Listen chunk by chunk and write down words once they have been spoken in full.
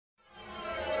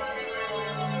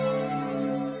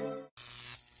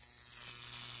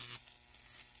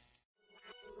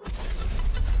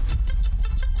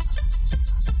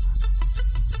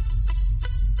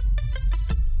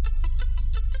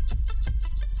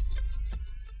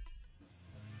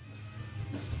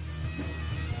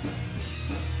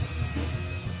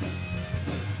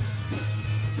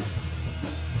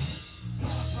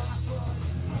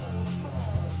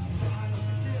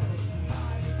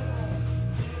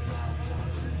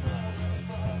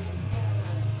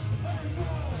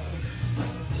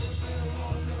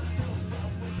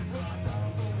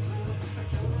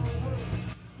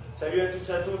Salut à tous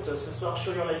et à toutes, ce soir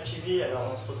Show Your Life TV, alors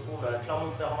on se retrouve à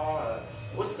Clermont-Ferrand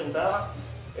au Sprint Bar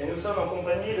et nous sommes en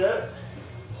compagnie de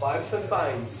Pints and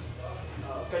Pints.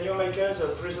 Can you make us a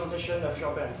presentation of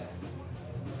your band?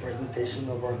 Presentation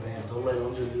of our band. Don't let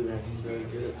Andrew do that, he's very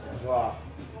good at that. Wow.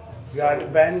 We are the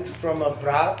band from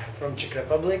Prague, from Czech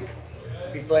Republic.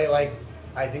 We play like,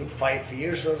 I think 5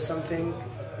 years or something.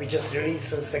 We just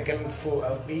released a second full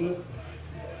LP,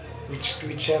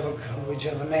 which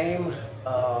have a name,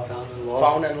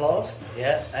 Found and Lost.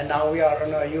 Yeah, and now we are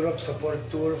on a Europe support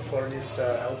tour for this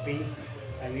LP,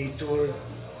 and we toured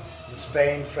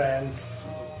Spain, France,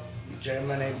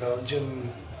 Germany, Belgium,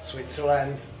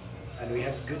 Switzerland, and we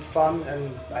have good fun, and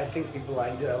I think people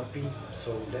like the LP,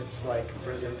 so that's like a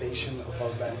presentation of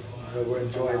our band. We're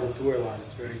enjoying the tour a lot,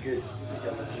 it's very good.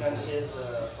 Influences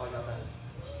for your band?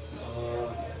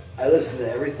 I listen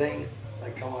to everything. I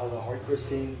come out of the hardcore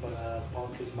scene, but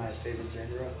punk is my favorite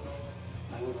genre.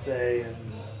 I would say in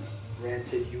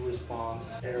Rancid, US Bombs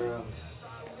era,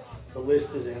 the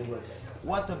list is endless.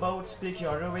 What about Speak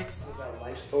Your Lyrics? About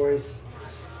life stories.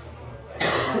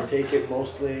 I take it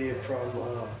mostly from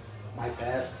my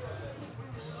past,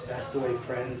 passed away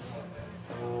friends,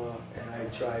 and I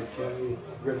try to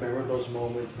remember those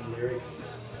moments and lyrics.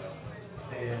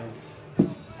 And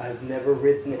I've never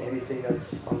written anything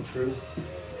that's untrue.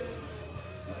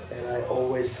 And I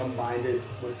always combined it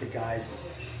with the guys.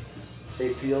 They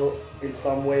feel in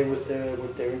some way with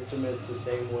their instruments the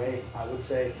same way, I would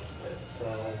say. So,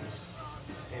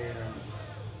 and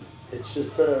it's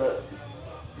just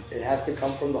it has to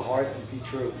come from the heart and be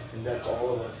true, and that's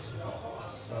all of us.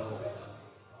 So.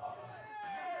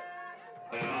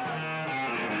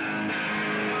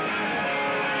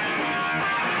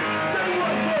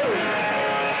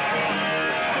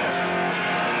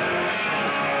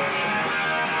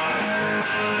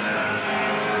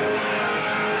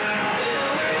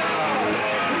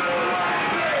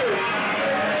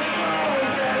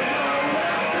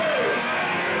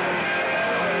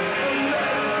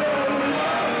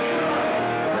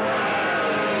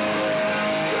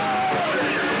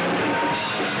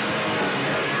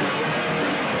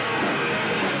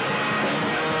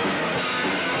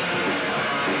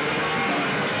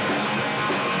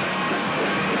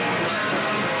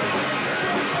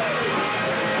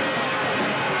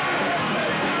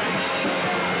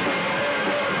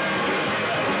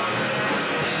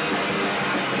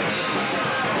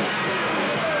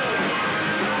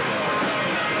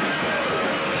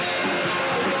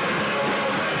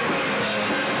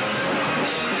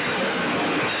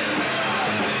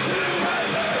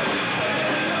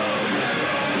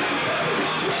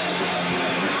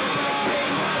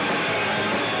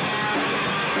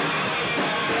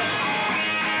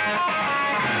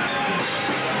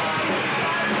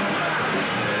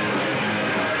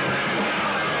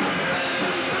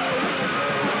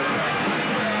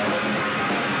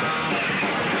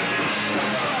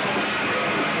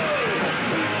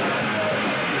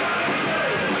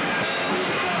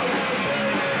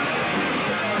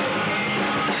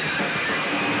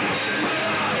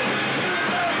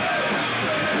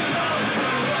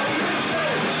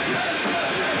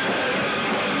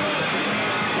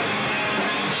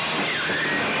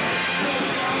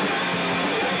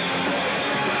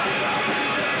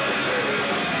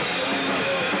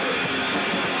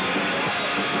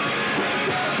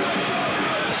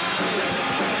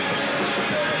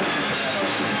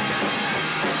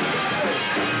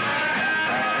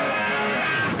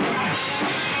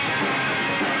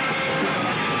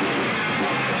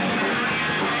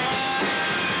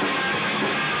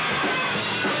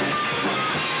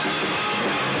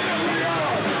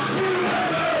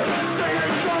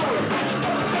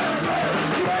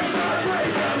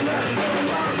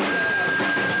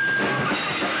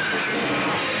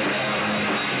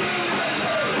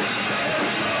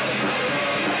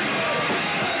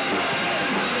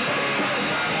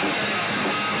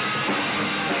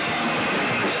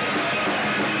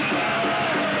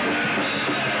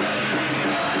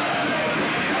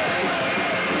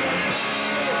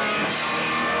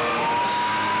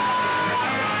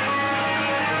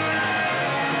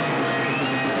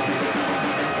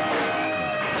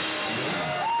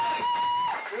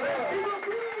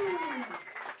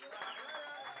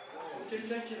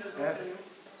 Yeah.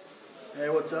 Hey,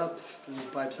 what's up? This is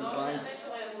Pipes and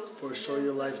Pints for Show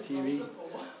Your Life TV.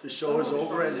 The show is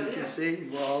over, as you can see.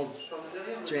 We're all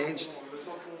changed.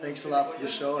 Thanks a lot for the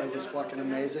show. It was fucking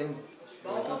amazing.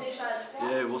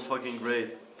 Yeah, it was fucking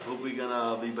great. Hope we're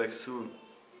gonna be back soon.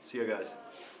 See you guys.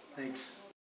 Thanks.